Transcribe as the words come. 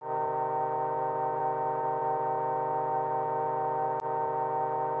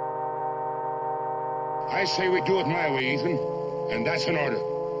I say we do it my way, Ethan, and that's an order.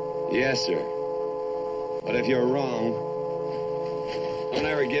 Yes, sir. But if you're wrong, don't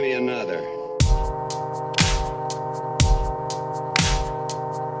ever give me another.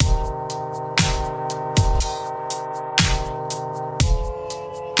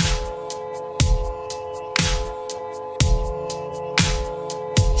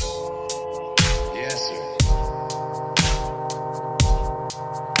 Yes, sir.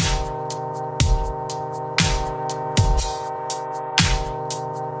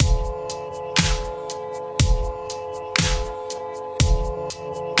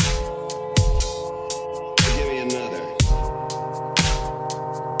 Give me another.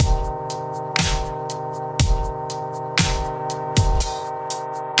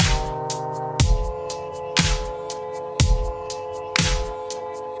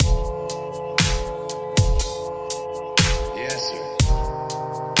 Yes, sir.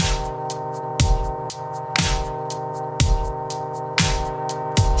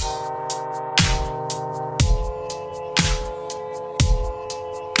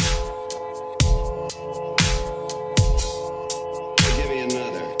 Give me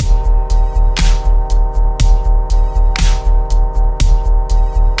another.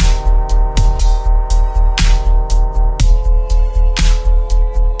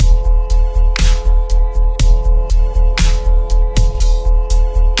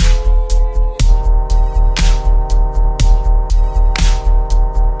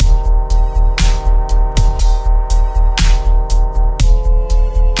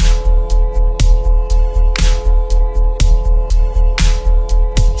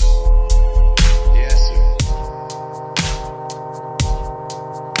 Yes, sir.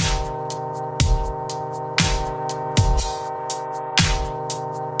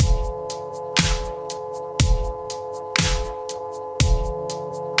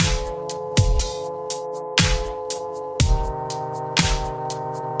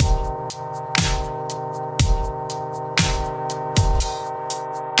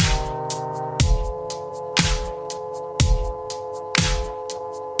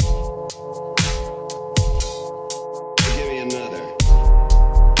 Give me another.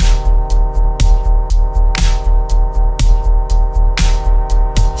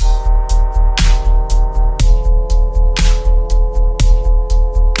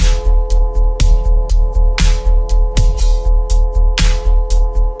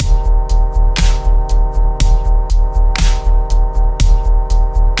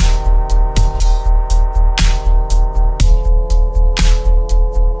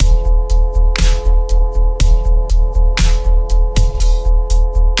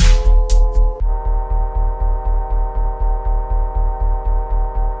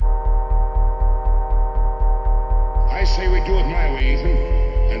 I say we do it my way, Ethan,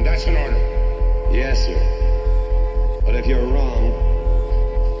 and that's an order. Yes, sir. But if you're wrong,